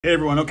Hey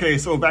everyone, okay,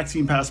 so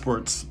vaccine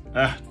passports.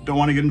 Don't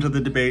want to get into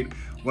the debate.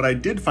 What I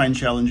did find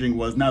challenging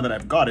was now that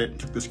I've got it,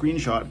 took the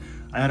screenshot,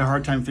 I had a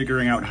hard time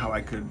figuring out how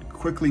I could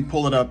quickly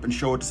pull it up and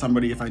show it to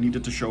somebody if I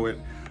needed to show it.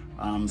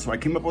 So I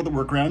came up with a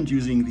workaround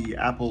using the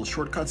Apple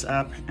Shortcuts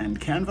app and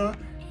Canva,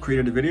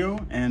 created a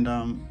video, and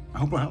I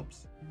hope it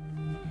helps.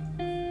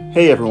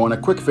 Hey everyone, a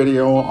quick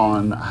video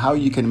on how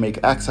you can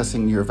make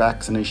accessing your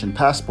vaccination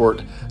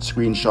passport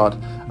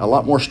screenshot a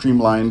lot more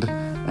streamlined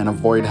and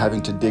avoid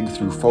having to dig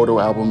through photo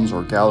albums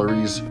or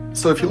galleries.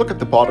 So if you look at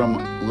the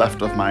bottom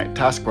left of my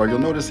taskbar, you'll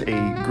notice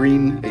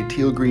a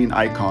teal green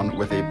icon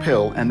with a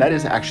pill, and that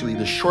is actually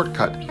the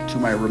shortcut to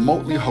my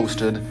remotely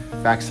hosted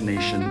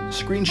vaccination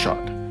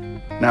screenshot.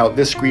 Now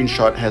this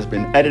screenshot has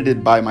been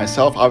edited by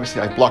myself.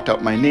 Obviously I've blocked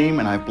out my name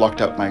and I've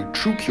blocked out my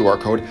true QR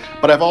code,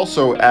 but I've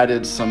also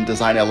added some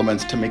design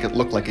elements to make it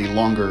look like a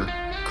longer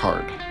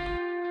card.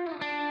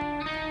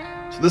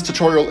 So this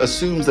tutorial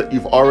assumes that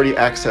you've already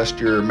accessed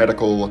your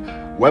medical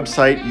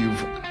website, you've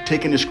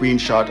taken a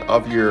screenshot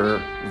of your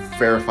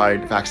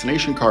verified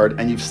vaccination card,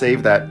 and you've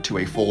saved that to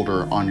a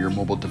folder on your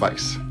mobile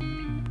device.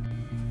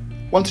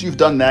 Once you've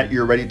done that,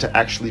 you're ready to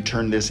actually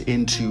turn this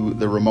into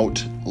the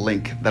remote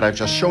link that I've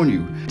just shown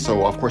you.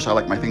 So of course I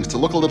like my things to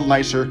look a little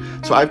nicer,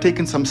 so I've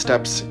taken some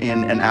steps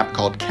in an app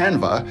called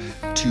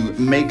Canva to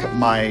make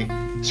my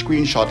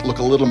screenshot look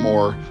a little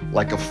more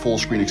like a full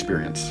screen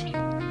experience.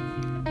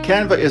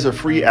 Canva is a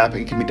free app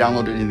and can be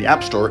downloaded in the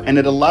App Store, and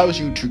it allows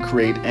you to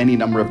create any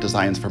number of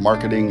designs for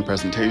marketing,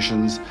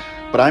 presentations,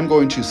 but I'm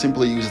going to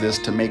simply use this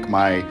to make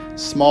my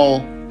small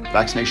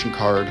vaccination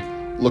card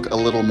look a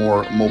little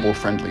more mobile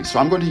friendly. So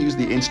I'm going to use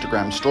the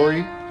Instagram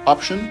story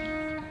option,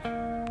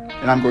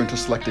 and I'm going to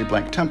select a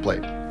blank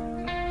template.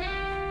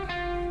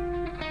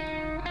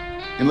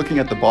 In looking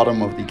at the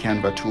bottom of the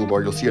Canva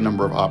toolbar, you'll see a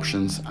number of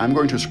options. I'm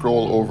going to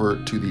scroll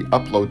over to the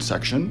upload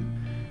section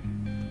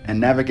and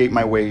navigate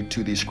my way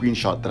to the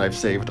screenshot that I've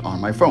saved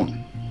on my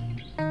phone.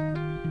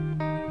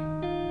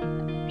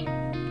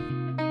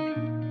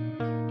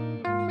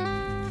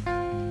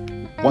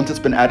 Once it's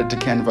been added to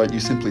Canva, you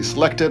simply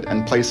select it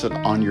and place it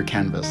on your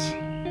canvas.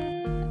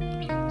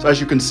 So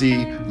as you can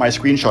see, my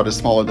screenshot is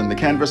smaller than the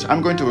canvas.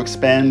 I'm going to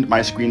expand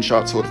my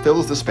screenshot so it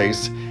fills the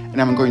space,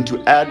 and I'm going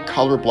to add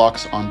color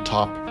blocks on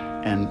top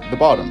and the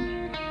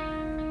bottom.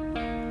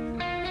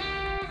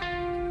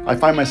 I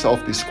find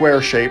myself the square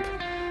shape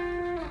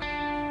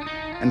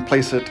and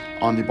place it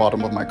on the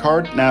bottom of my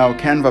card. Now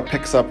Canva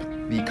picks up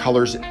the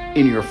colors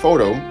in your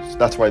photo, so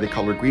that's why the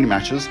color green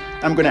matches.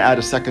 I'm going to add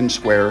a second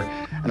square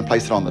and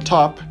place it on the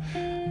top,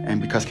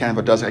 and because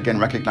Canva does again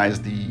recognize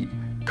the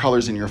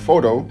colors in your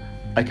photo,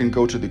 I can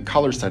go to the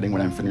color setting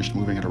when I'm finished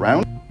moving it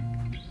around,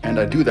 and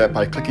I do that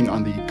by clicking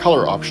on the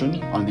color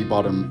option on the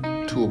bottom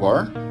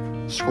toolbar,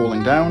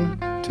 scrolling down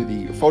to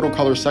the photo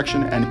color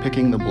section and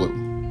picking the blue.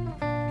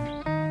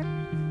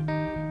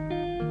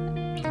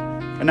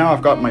 And now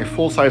I've got my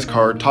full-size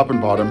card, top and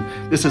bottom.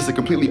 This is a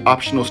completely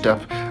optional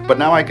step, but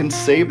now I can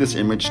save this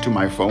image to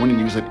my phone and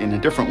use it in a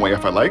different way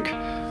if I like.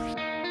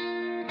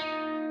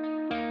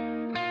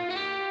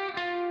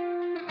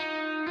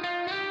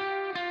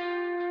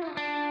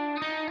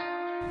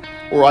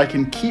 Or I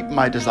can keep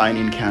my design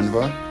in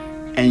Canva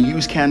and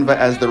use Canva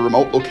as the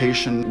remote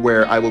location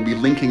where I will be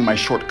linking my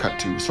shortcut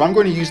to. So I'm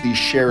going to use the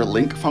share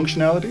link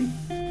functionality.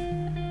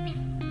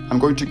 I'm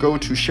going to go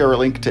to share a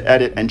link to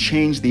edit and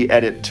change the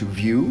edit to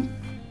view,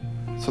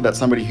 so that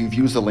somebody who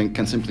views the link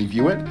can simply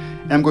view it.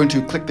 And I'm going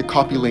to click the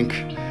copy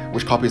link,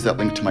 which copies that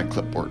link to my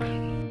clipboard.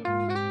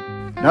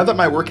 Now that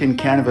my work in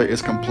Canva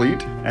is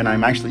complete, and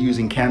I'm actually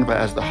using Canva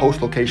as the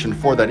host location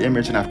for that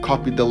image, and I've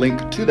copied the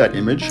link to that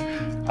image,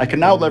 I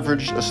can now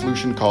leverage a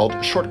solution called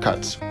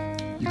Shortcuts.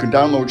 You can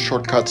download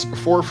Shortcuts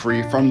for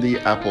free from the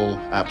Apple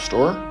App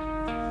Store.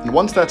 And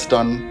once that's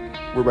done,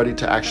 we're ready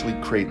to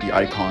actually create the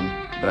icon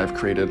that I've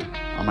created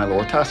on my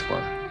lower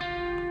taskbar.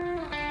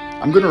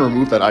 I'm going to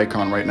remove that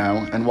icon right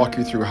now and walk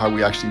you through how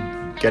we actually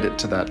get it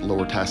to that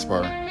lower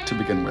taskbar to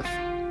begin with.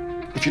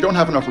 If you don't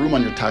have enough room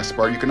on your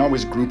taskbar, you can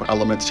always group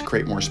elements to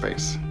create more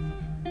space.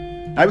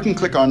 Now we can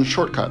click on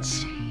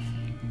Shortcuts.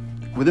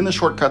 Within the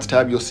Shortcuts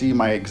tab, you'll see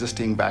my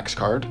existing Vax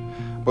card,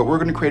 but we're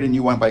going to create a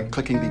new one by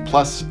clicking the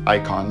plus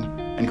icon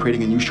and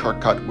creating a new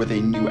shortcut with a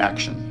new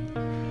action.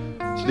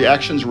 So the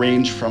actions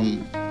range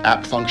from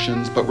app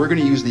functions, but we're going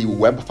to use the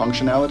web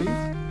functionality.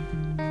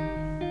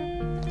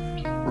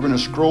 We're going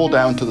to scroll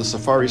down to the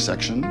Safari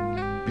section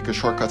because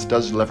Shortcuts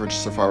does leverage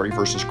Safari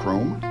versus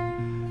Chrome.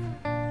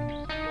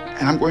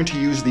 And I'm going to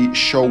use the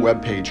Show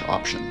Web Page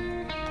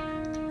option.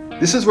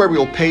 This is where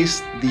we'll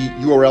paste the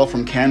URL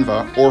from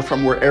Canva or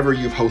from wherever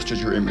you've hosted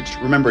your image.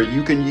 Remember,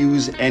 you can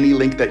use any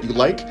link that you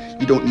like.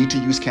 You don't need to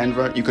use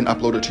Canva. You can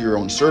upload it to your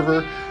own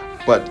server,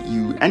 but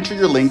you enter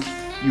your link,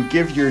 you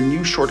give your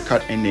new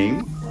shortcut a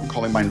name. I'm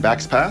calling mine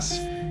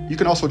VaxPass. You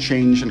can also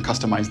change and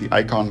customize the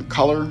icon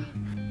color.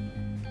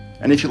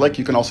 And if you like,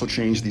 you can also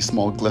change the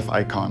small glyph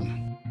icon.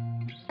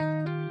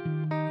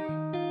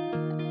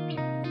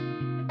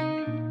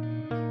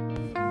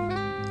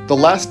 The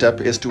last step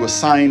is to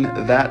assign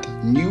that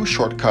new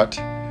shortcut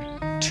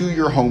to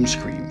your home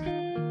screen.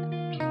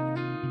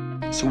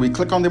 So we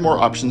click on the more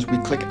options, we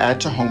click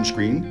add to home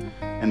screen,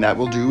 and that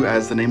will do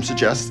as the name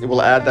suggests. It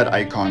will add that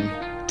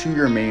icon to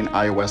your main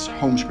iOS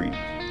home screen.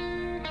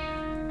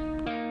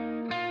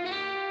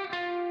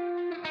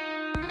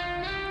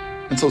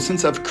 And so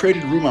since I've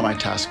created room on my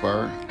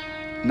taskbar,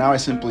 now I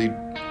simply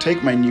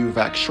take my new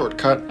Vac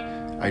shortcut,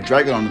 I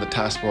drag it onto the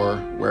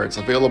taskbar where it's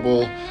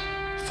available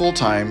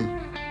full-time,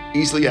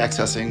 easily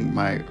accessing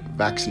my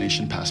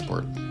vaccination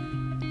passport.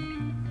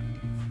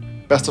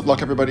 Best of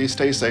luck, everybody.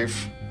 Stay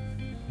safe.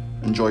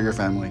 Enjoy your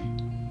family.